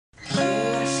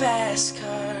fast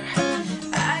car.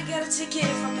 I got a ticket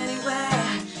from anywhere.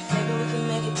 Maybe we can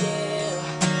make a deal.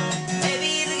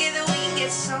 Maybe together we can get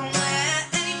somewhere.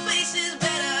 Any place is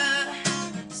better.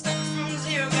 Starting from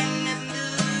zero, got nothing to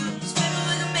lose. Maybe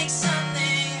we can make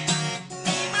something.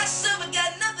 Me and myself, I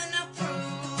got nothing to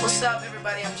prove. What's up,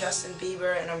 everybody? I'm Justin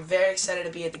Bieber, and I'm very excited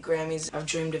to be at the Grammys. I've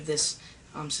dreamed of this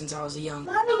since I was young.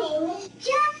 My name is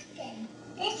Justin.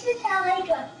 This is how I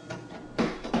go.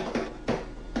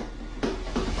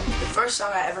 The first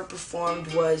song I ever performed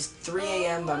was 3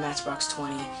 a.m. by Matchbox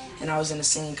 20, and I was in a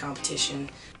singing competition.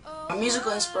 My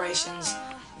musical inspirations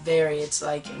vary. It's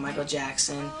like Michael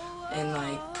Jackson and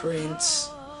like Prince,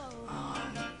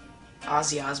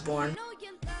 Ozzy Osbourne,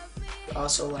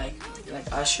 also like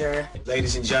Usher.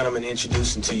 Ladies and gentlemen,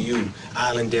 introducing to you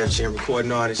Island Def Jam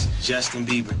recording artist Justin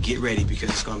Bieber. Get ready because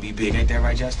it's gonna be big. Ain't that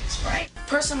right, Justin? That's right.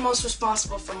 The person most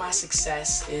responsible for my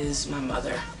success is my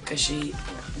mother, because she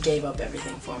gave up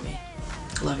everything for me.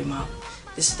 Love you, Mom.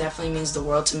 This definitely means the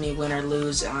world to me, win or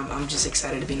lose. I'm just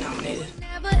excited to be nominated.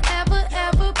 Never, ever,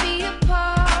 ever be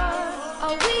apart.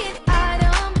 Are we